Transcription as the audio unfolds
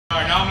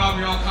taught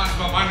me all kinds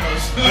about my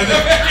nose.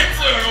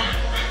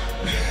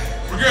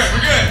 We're good.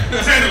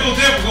 Technical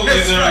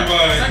difficulties,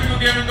 everybody. Technical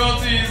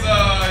difficulties,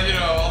 you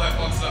know, all that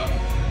fun stuff.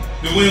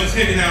 The wheels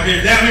kicking out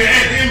here, down here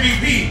at the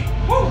MVP.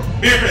 Woo!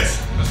 Beer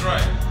Fest. That's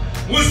right.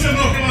 Winston,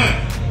 North Carolina.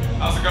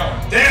 How's it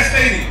going? Dash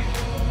Stadium.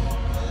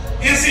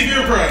 NC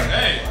Beer Pride.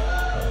 Hey,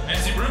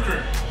 NC Brew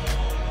Crew.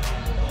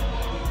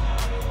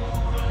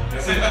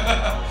 That's it.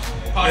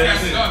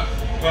 Podcast is done.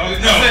 Well,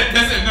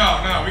 That's it.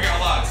 No. We got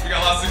lots. We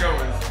got lots to go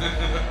with.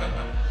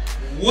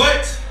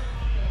 What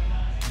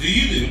do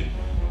you do?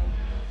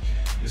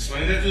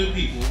 Explain that to the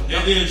people,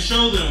 and then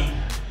show them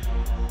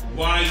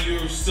why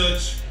you're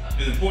such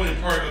an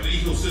important part of the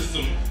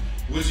ecosystem,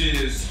 which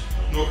is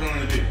North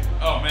Carolina beer.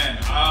 Oh man.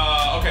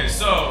 Okay,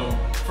 so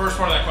first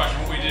part of that question,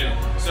 what we do.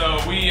 So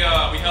we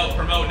help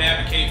promote and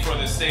advocate for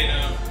the state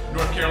of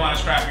North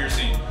Carolina's craft beer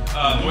scene.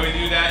 The way we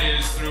do that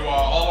is through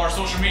all of our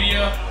social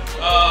media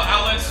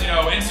outlets. You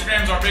know,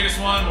 Instagram's our biggest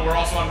one, but we're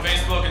also on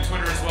Facebook and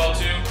Twitter as well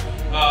too.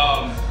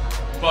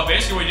 But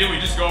basically what we do, we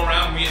just go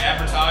around and we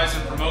advertise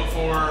and promote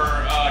for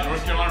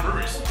North Carolina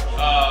breweries.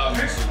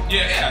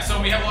 Yeah,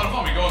 so we have a lot of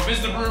fun. We go and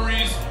visit the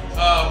breweries,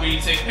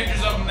 we take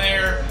pictures of them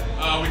there,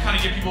 we kind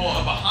of give people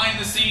a behind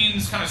the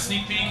scenes kind of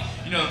sneak peek,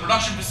 you know, the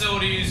production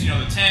facilities, you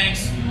know, the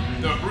tanks,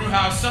 the brew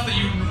house, stuff that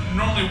you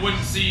normally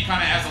wouldn't see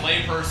kind of as a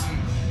lay person,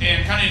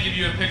 and kind of give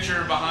you a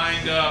picture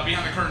behind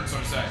the curtain, so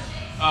to say.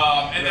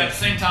 And at the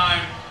same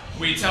time,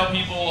 we tell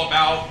people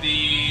about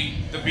the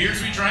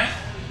beers we drank.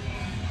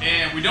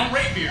 And we don't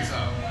rate beers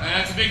though, and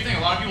that's a big thing.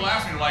 A lot of people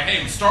ask me, they're like,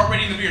 "Hey, start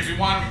rating the beers. We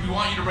want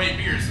you to rate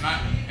beers."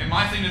 And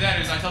my thing to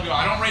that is, I tell people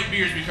I don't rate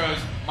beers because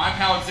my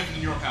palate's different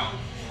than your palate,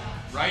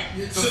 right?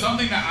 So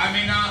something that I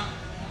may not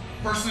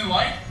personally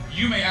like,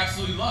 you may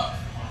absolutely love.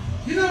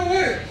 You know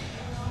what?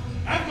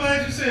 I'm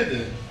glad you said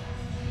that.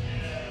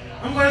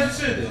 All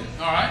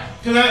right.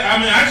 Because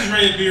I just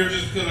rated beer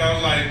just because I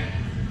was like,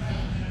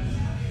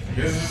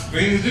 this is the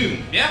thing to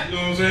do. Yeah. You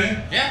know what I'm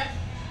saying? Yeah.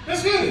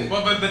 That's good.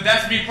 But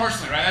that's me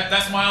personally, right?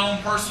 That's my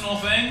own personal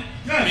thing.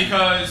 Gotcha.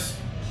 Because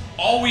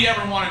all we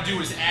ever want to do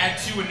is add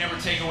to and never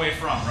take away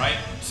from, right?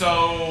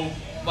 So,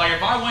 like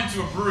if I went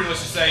to a brewery,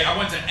 let's just say I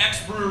went to X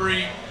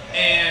brewery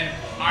and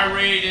I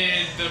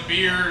rated the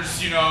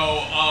beers, you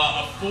know,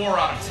 a 4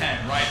 out of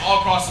 10, right? All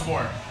across the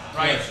board,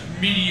 right?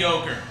 Gotcha.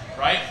 Mediocre,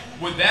 right?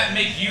 Would that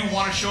make you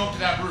want to show up to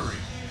that brewery?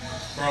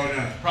 Probably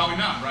not. Probably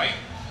not, right?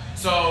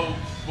 So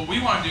what we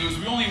want to do is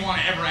we only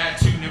want to ever add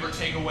to, never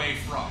take away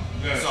from.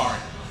 Gotcha. Sorry.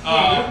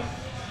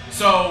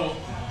 So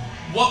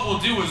what we'll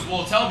do is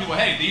we'll tell people,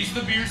 hey, these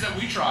are the beers that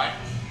we tried,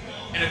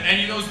 and if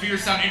any of those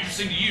beers sound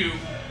interesting to you,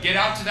 get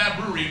out to that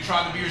brewery and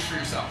try the beers for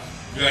yourself.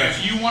 Gotcha.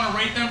 If you want to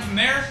rate them from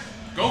there,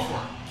 go for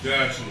it.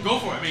 Gotcha. Go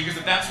for it, because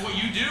if that's what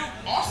you do,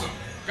 awesome.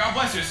 God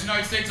bless you. It's the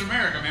United States of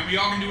America, man. We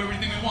all can do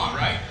everything we want,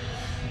 right?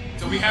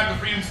 So we have the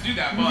freedom to do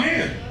that. But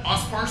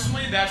us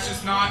personally, that's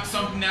just not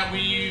something that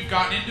we've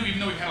gotten into, even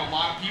though we've had a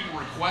lot of people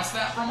request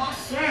that from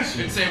us.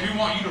 Gotcha. And say, we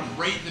want you to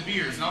rate the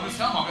beers. And I'll just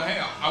tell them, I'll go,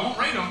 hey, I won't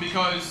rate them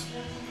because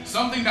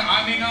something that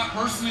I may not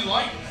personally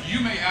like,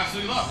 you may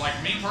absolutely love. Like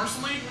me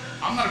personally,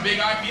 I'm not a big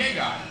IPA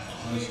guy,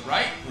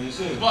 right?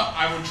 But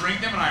I would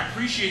drink them and I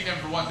appreciate them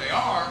for what they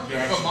are.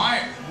 Gotcha. But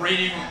my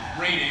rating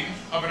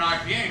of an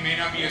IPA may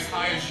not be as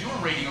high as your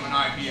rating of an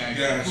IPA.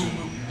 Gotcha.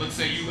 Let's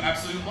say you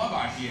absolutely love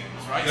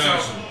IPAs, right?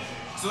 Gotcha.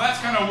 So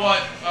that's kind of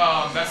what,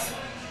 that's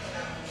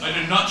in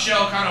a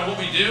nutshell kind of what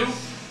we do.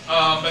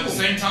 But at the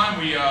same time,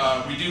 we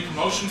do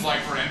promotions like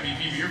for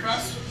MVP Beer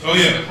Fest. Oh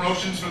yeah. The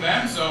promotions for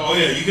them. So oh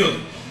yeah, you killed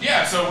it.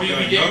 Yeah, so we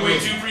gave away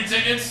 2 free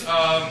tickets.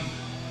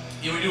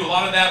 You know, we do a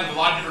lot of that with a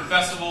lot of different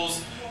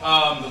festivals.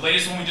 The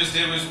latest one we just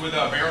did was with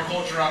Barrel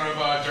Culture out of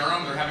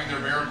Durham. They're having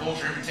their Barrel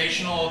Culture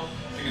Invitational.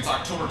 I think it's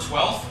October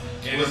 12th.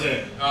 What's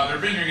that? They're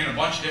bringing in a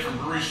bunch of different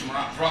breweries from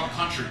throughout the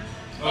country.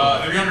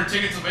 300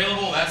 tickets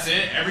available, that's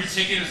it. Every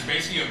ticket is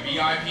basically a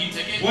VIP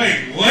ticket.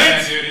 Wait, what?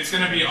 Yeah, dude, it's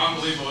gonna be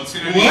unbelievable. It's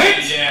gonna be,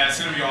 yeah, it's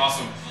gonna be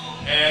awesome.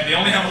 And they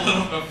only have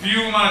a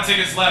few amount of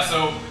tickets left,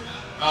 so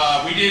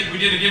we did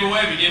a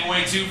giveaway. We gave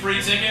away 2 free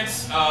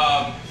tickets.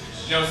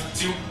 You know,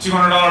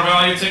 $200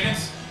 value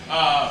tickets.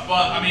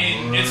 But I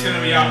mean, it's gonna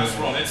be out of this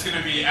world. It's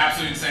gonna be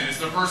absolutely insane. It's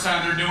the first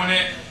time they're doing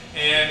it,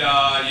 and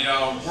you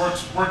know,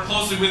 worked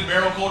closely with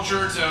Barrel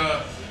Culture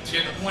to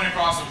get the point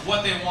across of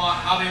what they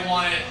want, how they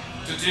want it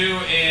to do,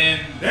 and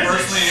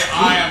personally,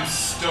 I am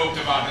stoked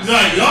about this. No,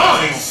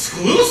 y'all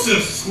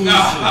exclusive. No,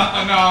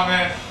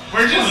 man.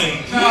 We're just,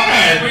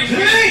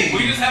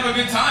 we just have a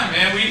good time,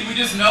 man. We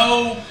just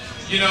know,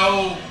 you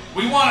know,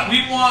 we want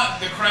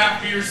the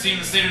craft beer scene in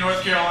the state of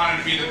North Carolina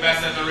to be the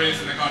best that there is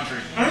in the country.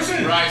 I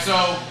understand. Right?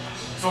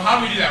 So how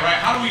do we do that,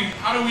 right? How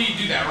do we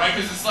do that, right?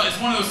 Because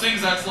it's one of those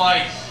things that's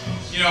like,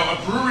 you know, a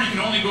brewery can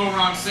only go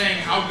around saying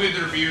how good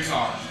their beers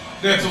are.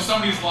 And so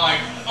somebody's like,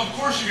 of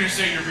course you're going to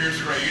say your beers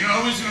are great. You're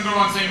not always going to go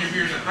around saying your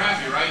beers are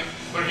crappy, right?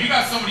 But if you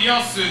got somebody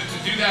else to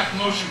do that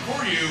promotion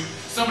for you,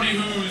 somebody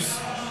who's,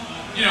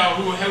 you know,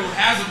 who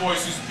has a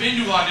voice, who's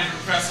been to a lot of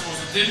different festivals,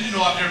 who's been to a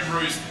lot of different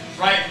breweries,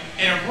 right?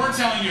 And if we're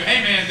telling you,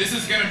 hey man, this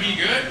is going to be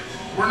good,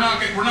 we're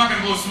not going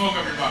to blow smoke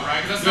up your butt,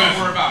 right? Because that's not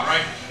what we're about,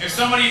 right? If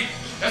somebody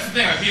That's the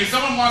thing. Like, if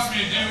someone wants me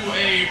to do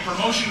a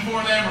promotion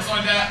for them or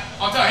something like that,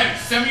 I'll tell you, hey,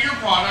 send me your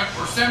product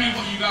or send me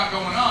what you got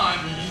going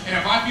on, and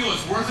if I feel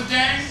it's worth a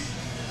dang,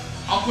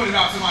 I'll put it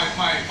out to my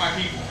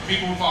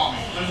people who follow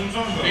me. That's what I'm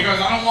talking about.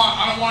 Because I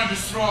don't want to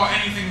just throw out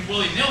anything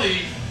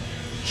willy-nilly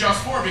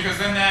just for it,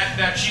 because then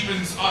that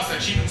cheapens us,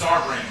 that cheapens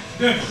our brand.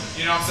 Definitely.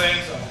 You know what I'm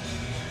saying? So.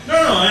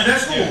 No, and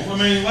that's cool. Yeah. I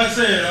mean, like I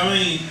said,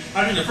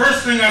 I think the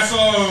first thing I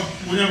saw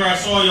whenever I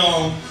saw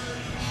y'all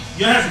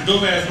had some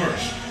dope ass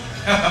merch.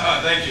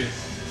 Thank you.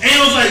 And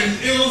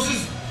it was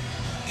just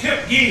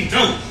kept getting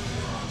dope.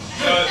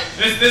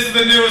 This is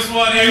the newest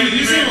one here with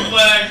the American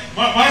flag.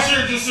 My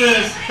shirt just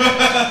says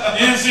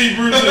NC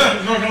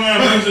Bruiser, North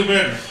Carolina Bruiser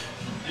better.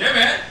 Yeah,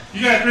 man.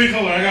 You got 3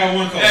 colors, I got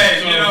 1 color.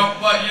 Hey, so.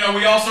 but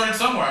we all started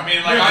somewhere. I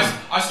mean, like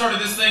I started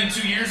this thing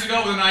 2 years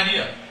ago with an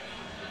idea.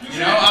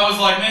 I was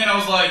like,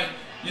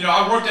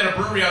 I worked at a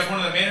brewery. I was one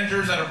of the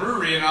managers at a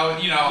brewery, and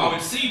I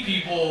would see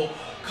people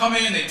come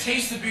in, they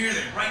taste the beer,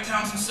 they write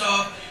down some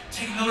stuff,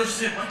 take another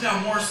sip, write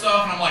down more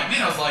stuff, and I'm like,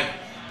 man,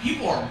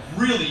 people are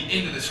really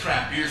into this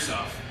craft beer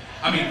stuff.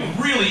 I mean,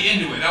 really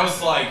into it. I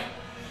was like,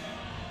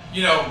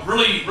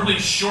 really, really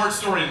short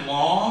story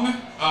long,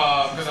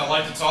 because I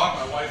like to talk.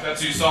 My wife,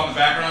 that's who you saw in the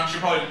background.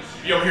 She'll probably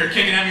be over here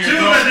kicking at me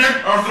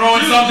or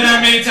throwing something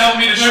at me, telling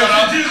me to shut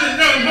up.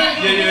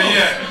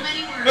 Yeah.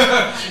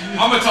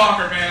 I'm a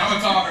talker, man.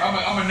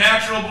 I'm a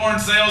natural born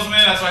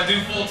salesman. That's what I do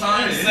full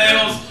time in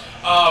sales.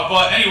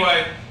 But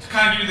anyway, to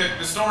kind of give you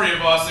the story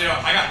of us,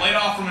 I got laid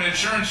off from an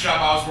insurance job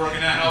I was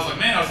working at, and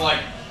I was like,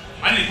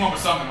 I need to come up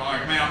with something. I'm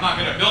like, man, I'm not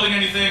good at building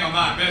anything. I'm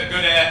not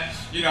good at,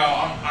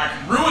 I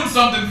can ruin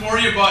something for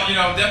you, but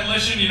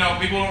demolition,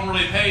 people don't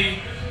really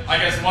pay, I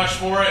guess, much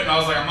for it. And I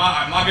was like, I'm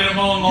not good at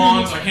mowing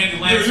lawns, so I can't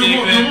do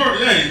landscaping.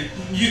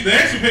 They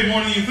actually pay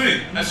more than you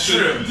think. That's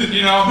true.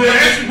 They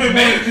actually pay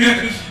more than you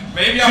think.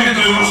 Maybe I'm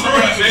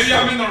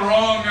in the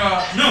wrong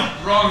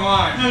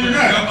line. No, you're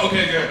not.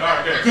 Okay, good. All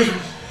right, good.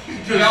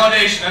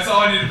 Validation. That's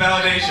all I needed.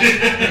 Validation.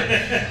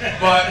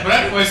 but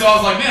anyway, so I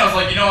was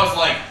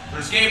like,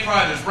 there's gay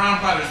pride, there's brown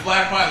pride, there's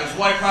black pride, there's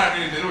white pride.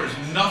 There's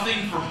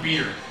nothing for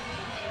beer.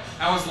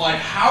 I was like,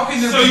 how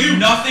can there be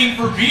nothing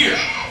for beer?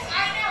 Yes,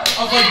 I know.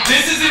 I was like,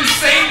 this is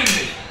insane to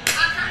me.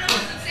 I kind of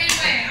was the same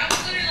way. I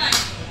was literally like,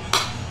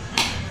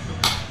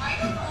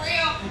 Michael, for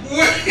real.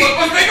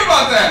 But think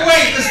about that.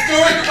 Wait, the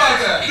story. Think about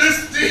that.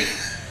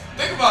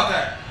 Think about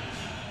that.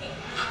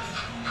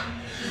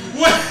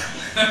 What?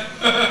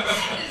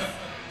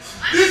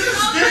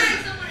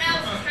 Someone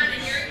else is kind of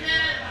hearing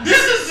that.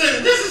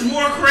 This is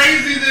more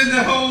crazy than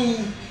the whole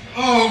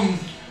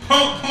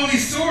pony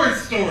sword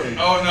story.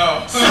 Oh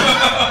no.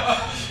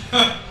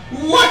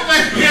 What the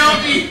hell?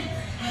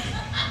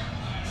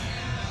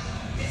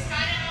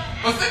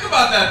 But think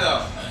about that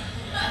though.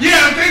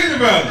 Yeah, I'm thinking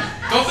about it.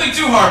 Don't think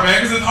too hard,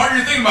 man, because the harder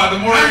you think about it,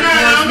 the more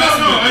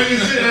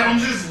I'm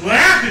just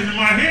laughing in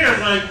my head,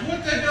 like,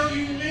 what the hell do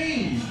you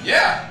mean?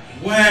 Yeah.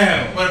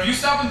 Wow. But if you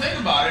stop and think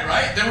about it,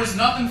 right, there was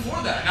nothing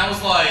for that. And I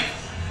was like,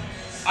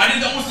 I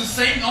did almost the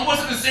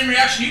same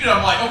reaction you did.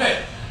 I'm like,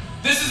 okay,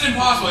 this is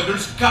impossible. Like,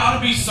 there's got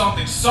to be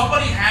something.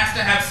 Somebody has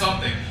to have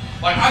something.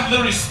 Like, I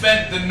literally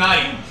spent the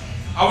night.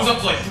 I was up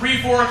to like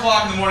 3, 4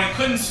 o'clock in the morning,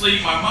 couldn't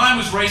sleep. My mind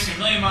was racing a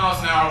million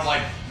miles an hour. I was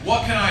like,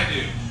 what can I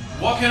do?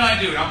 What can I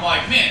do? And I'm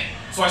like, man.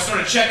 So I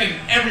started checking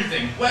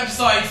everything.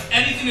 Websites,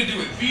 anything to do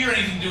with beer,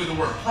 anything to do with the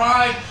word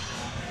pride.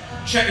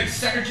 Checking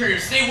Secretary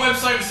of State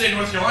website of the state of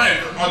North Carolina.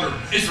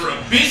 Is there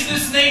a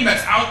business name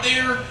that's out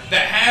there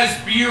that has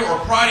beer or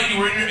pride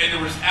anywhere in here? And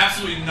there was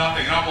absolutely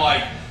nothing. And I'm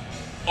like,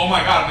 oh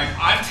my God. I'm like,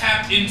 I've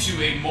tapped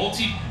into a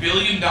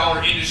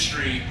multi-billion-dollar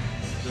industry,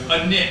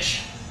 a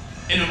niche.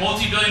 In a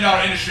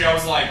multi-billion-dollar industry, I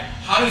was like,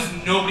 how does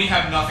nobody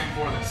have nothing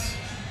for this?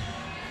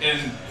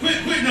 And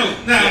quick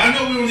note. Now, I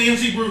know we're on the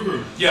MC Brew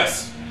Crew.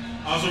 Yes.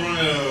 I also run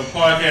a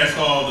podcast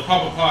called the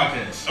Papa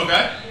Podcast.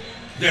 Okay.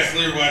 That's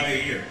literally what I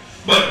did here.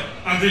 But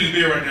I'm drinking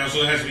beer right now, so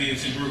it has to be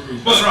MC Brew Crew.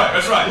 That's right.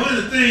 That's right. One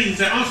of the things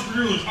that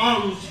entrepreneurs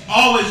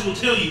always will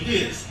tell you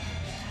is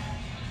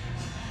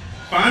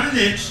find a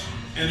niche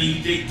and then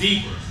you dig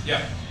deeper.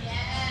 Yep.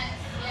 Yes,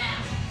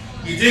 yeah.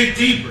 You dig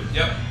deeper.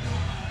 Yep.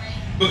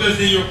 Because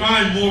then you'll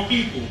find more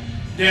people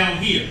down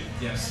here.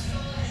 Yes.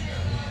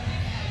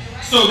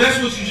 So that's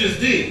what you just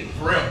did.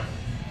 For real.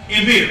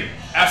 In beer.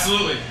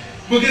 Absolutely.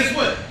 But guess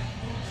what?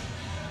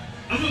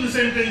 I'm doing the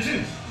same thing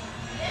too.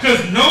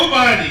 Because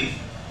nobody,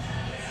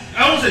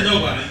 I won't say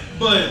nobody,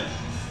 but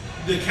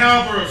the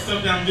caliber of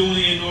stuff that I'm doing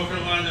in North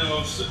Carolina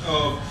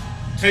of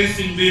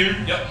tasting beer.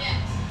 Yep.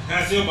 And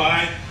I still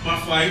buy my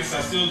flights. I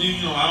still do,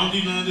 I don't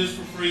do none of this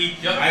for free.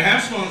 Yep. I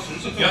have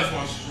sponsors, a couple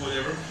sponsors,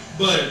 whatever.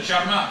 But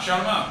shout them out.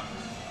 Shout them out.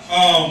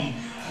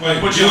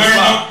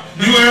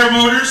 New Era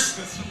Motors.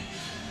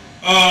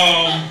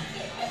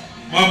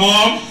 My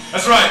mom.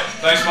 That's right.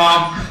 Thanks,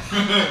 Mom.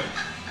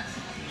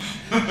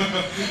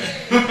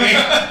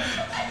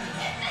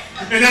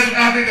 And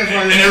I think that's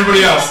right. And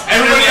everybody else.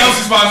 Everybody else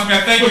who sponsors me,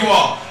 I thank you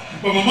all.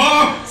 But my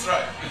mom. That's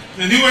right.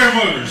 The New Era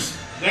Motors.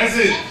 That's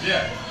it.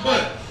 Yeah.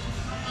 But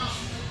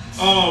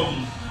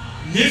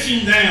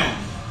niching down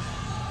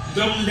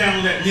doubling down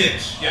on that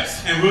niche.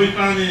 Yes. And really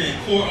finding a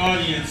core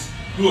audience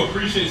who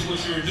appreciates what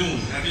you're doing.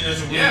 I think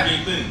that's a really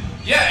big thing.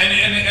 Yeah,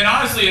 and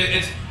honestly,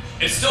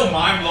 it's still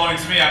mind blowing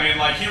to me. I mean,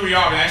 like here we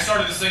are. I mean, I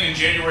started this thing in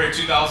January of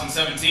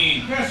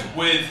 2017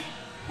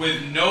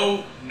 with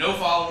no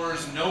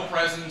followers, no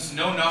presence,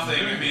 no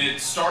nothing. I mean,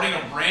 it's starting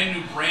a brand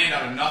new brand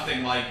out of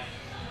nothing. Like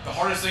the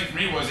hardest thing for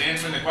me was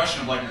answering the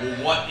question of like,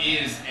 well, what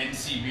is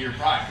NC Beer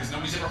Pride? Because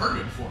nobody's ever heard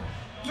of it before.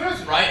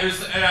 Right? It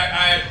was, and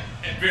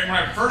when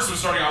I first was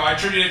starting off, I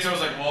attributed it to, I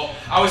was like, well,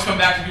 I always come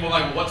back to people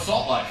like, well, what's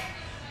salt like?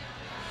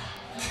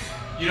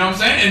 You know what I'm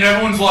saying? And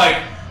everyone's like,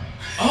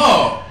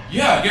 oh,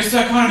 yeah, I guess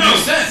that kind of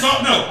makes sense.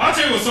 No, I'll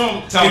tell you what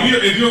salt.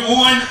 If you're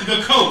on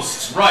the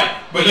coast, right?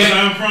 But because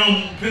I'm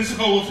from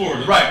Pensacola,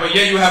 Florida, right? But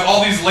yet you have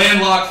all these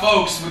landlocked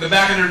folks with the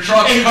back of their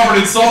trucks covered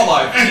in Salt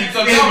Life. In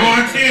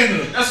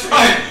Montana. That's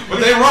right.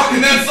 But they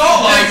rocking that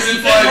Salt Life.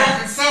 They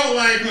rocking Salt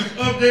Life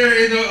up there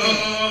in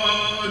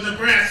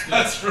Nebraska.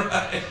 That's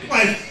right.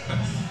 Like,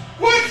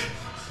 what?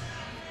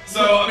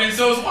 So, I mean,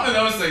 so it's one of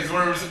those things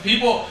where some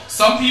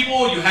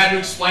people you had to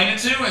explain it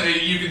to, and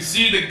you can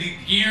see the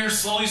gears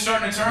slowly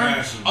starting to turn.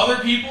 Absolutely.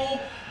 Other people,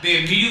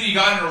 they immediately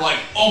got it and are like,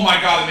 oh my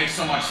God, it makes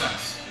so much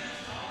sense.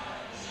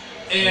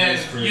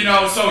 And, you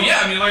know, so yeah,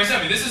 I mean, like I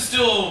said, I mean, it's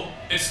still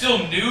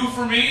new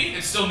for me.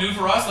 It's still new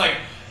for us. Like,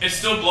 it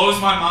still blows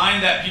my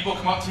mind that people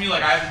come up to me,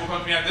 like I have people come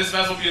up to me at this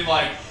festival being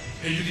like,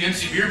 hey, you're the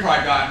NC Beer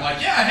Pride guy. I'm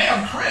like, yeah, hey,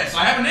 I'm Chris.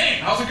 I have a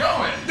name. How's it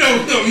going?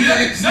 No,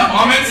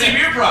 I'm NC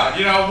Beer Pride,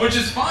 you know, which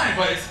is fine,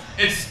 but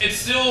it's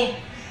still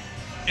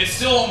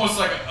almost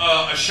like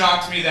a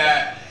shock to me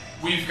that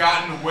we've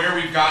gotten where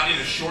we've gotten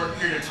in a short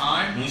period of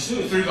time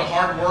through the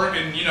hard work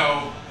and, you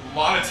know, a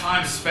lot of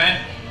time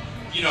spent,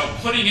 you know,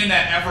 putting in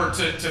that effort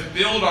to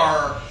build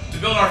our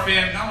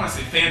fan, I don't want to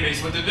say fan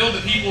base, but to build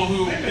the people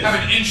who have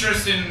an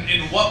interest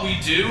in what we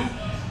do.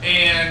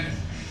 And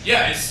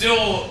yeah, it's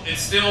still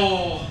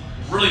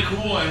really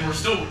cool, and we're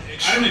still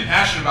extremely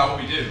passionate about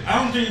what we do.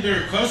 I don't think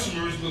they're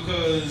customers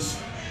because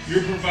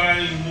you're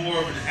providing more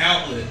of an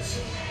outlet,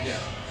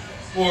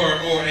 or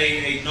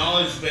a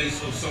knowledge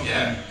base of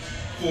something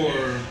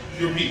for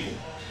your people.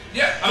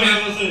 Yeah,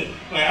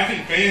 I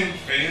think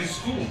fans is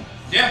cool.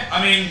 Yeah,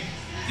 I mean,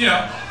 you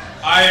know,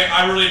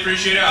 I really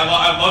appreciate it. I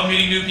love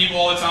meeting new people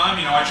all the time.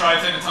 You know, I try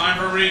to take the time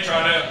for everybody,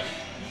 try to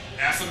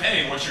ask them,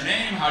 hey, what's your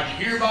name? How'd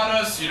you hear about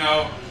us? You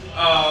know.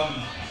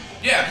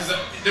 Yeah, because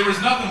there was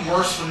nothing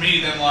worse for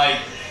me than like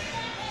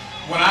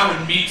when I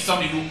would meet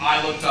somebody who I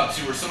looked up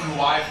to or someone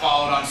who I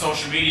followed on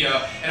social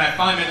media, and I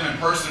finally met them in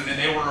person and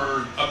they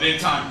were a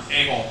big time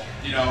a-hole,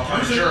 you know,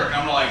 or a jerk,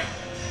 and I'm like,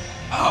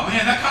 oh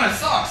man, that kind of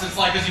sucks. It's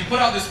like, because you put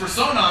out this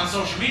persona on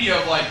social media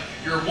of like,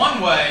 you're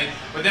one way,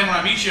 but then when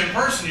I meet you in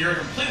person, you're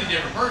a completely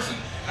different person.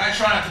 And I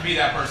try not to be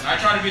that person. I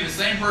try to be the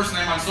same person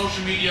I'm on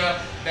social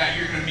media that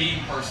you're going to meet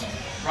in person.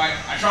 Right?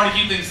 I try to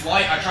keep things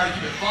light. I try to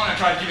keep it fun. I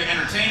try to keep it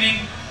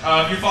entertaining.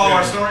 If you follow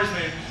our stories,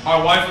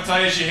 my wife will tell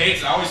you she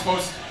hates it. I always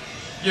post,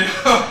 you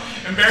know,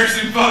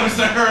 embarrassing photos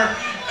of her,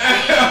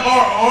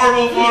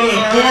 horrible photos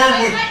of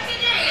her.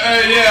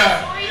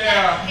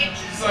 Yeah.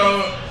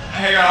 So,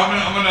 hang on,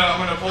 I'm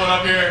gonna pull it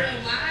up here.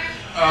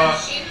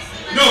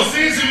 No,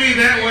 send it to me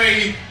that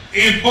way.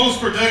 In post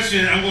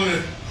production, I'm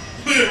gonna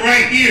put it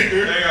right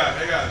here. Hang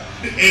on.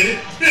 Edit.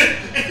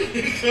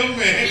 Come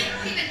back. He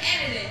don't even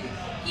edit it.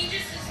 He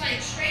just is like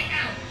straight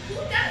out. Who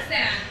does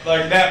that?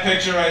 Like that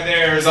picture right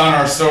there is on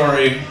our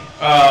story.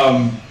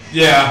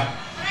 Yeah.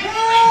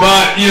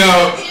 But you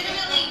know,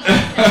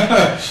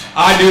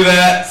 I do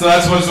that, so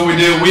that's what we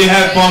do. We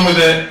have fun with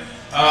it.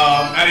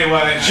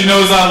 Anyway, she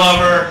knows I love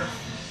her.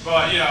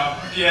 But you know,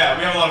 yeah,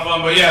 we have a lot of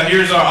fun. But yeah,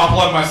 I'll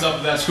plug myself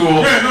if that's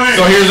cool.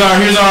 So here's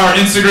our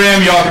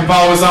Instagram. Y'all can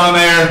follow us on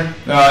there.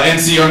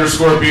 NC_beer_pride.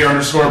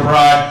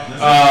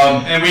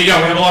 And we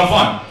have a lot of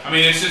fun. I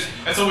mean,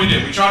 that's what we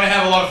do. We try to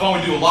have a lot of fun.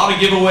 We do a lot of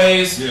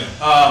giveaways.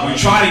 We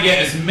try to get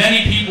as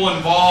many people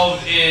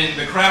involved in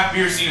the craft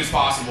beer scene as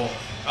possible.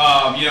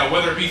 You know,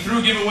 whether it be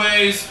through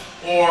giveaways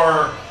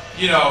or,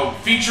 you know,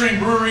 featuring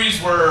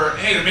breweries where,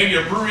 hey, there may be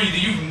a brewery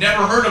that you've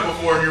never heard of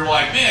before and you're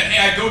like, man, hey,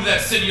 I go to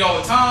that city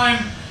all the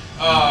time.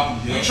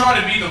 We try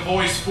to be the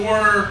voice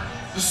for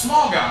the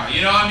small guy,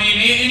 you know what I mean?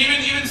 And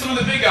even some of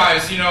the big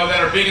guys, you know,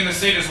 that are big in the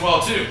state as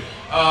well, too.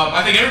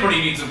 I think everybody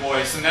needs a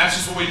voice, and that's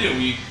just what we do.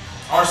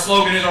 Our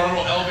slogan is, our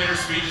little elevator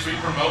speech is we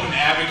promote and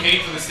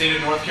advocate for the state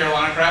of North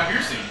Carolina craft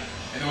beer scene.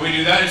 And the way we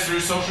do that is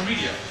through social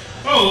media.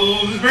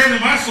 Oh, it's better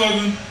than my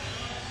slogan.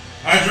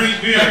 I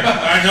drink beer.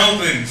 I know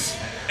things.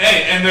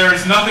 Hey, and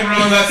there's nothing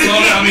wrong with that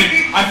slogan. I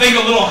mean, I think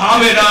a little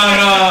Hobbit on,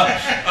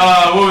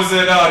 what was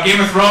it, Game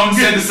of Thrones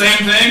said the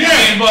same thing. Yeah,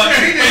 I mean, but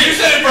you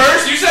said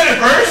it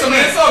first. I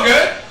mean, it's all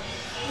good.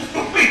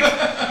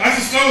 I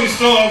just totally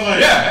stole. I was like,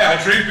 yeah, hey, I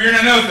drink beer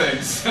and I know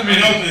things. I mean,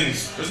 I know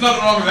things. There's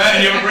nothing wrong with that,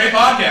 and you have a great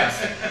podcast.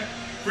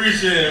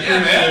 Appreciate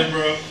it,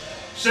 bro.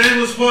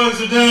 Shameless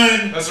plugs are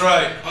done. That's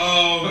right.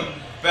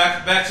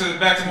 Back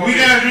to more. We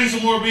beer. gotta drink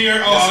some more beer.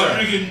 I'm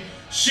drinking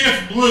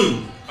Shift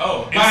Blue.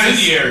 Oh,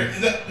 incendiary.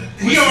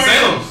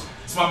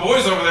 It's my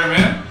boys over there,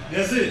 man.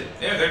 That's it.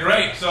 Yeah, they're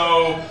great.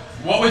 So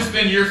What has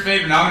been your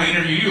favorite? Now I'm going to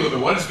interview you a little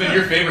bit. What has been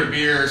your favorite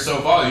beer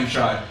so far that you've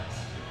tried?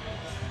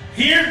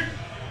 Here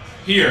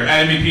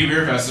at MVP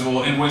Beer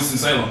Festival in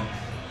Winston-Salem.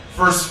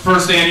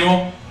 First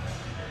annual?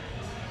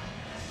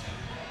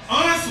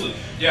 Honestly.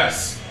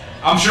 Yes.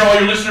 I'm sure all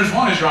your listeners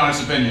want is your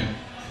honest opinion.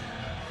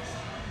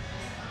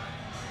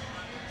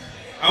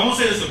 I won't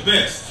say it's the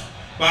best,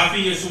 but I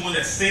think it's the one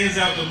that stands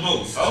out the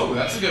most. Oh,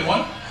 that's a good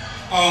one.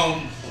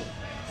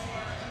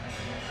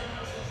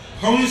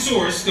 Pony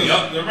Source,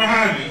 because they're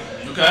behind me.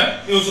 Okay.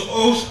 It was an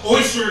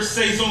oyster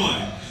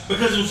saison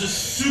because it was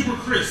just super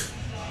crisp.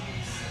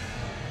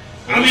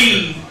 I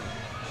mean,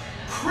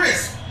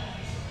 crisp,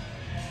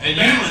 And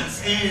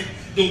balance, and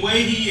the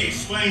way he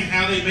explained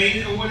how they made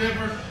it or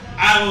whatever,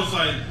 I was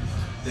like,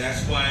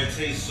 that's why it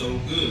tastes so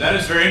good. That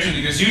is very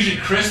interesting because usually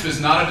crisp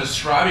is not a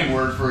describing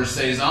word for a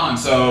saison.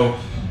 So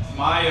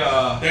my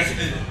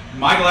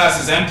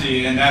glass is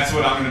empty, and that's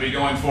what I'm going to be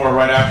going for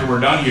right after we're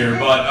done here.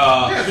 But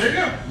yeah, there you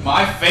go.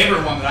 My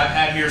favorite one that I've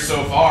had here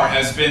so far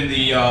has been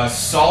the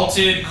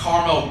salted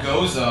caramel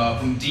goza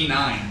from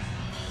D9.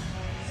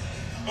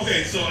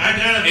 Okay, so I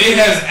gotta. It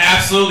has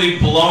absolutely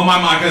blown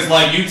my mind because,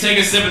 like, you take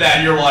a sip of that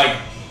and you're like,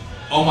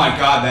 oh my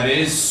god, that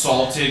is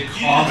salted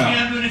caramel.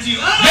 Yeah, I'm doing it to you.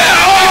 Oh!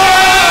 Yeah!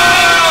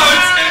 Oh!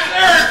 It's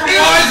Eric from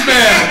Wise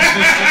Man!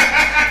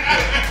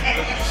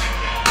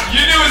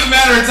 You knew it was a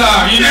matter of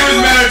time. I mean, we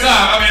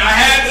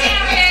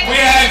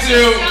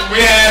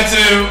had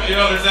to. You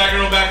know, there's that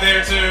girl back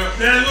there too.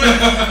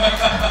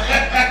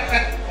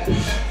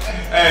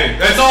 Hey,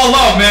 that's all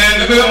love,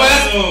 man.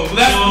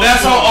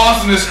 That's how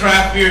awesome this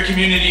craft beer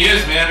community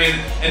is, man. I mean,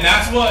 and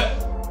that's what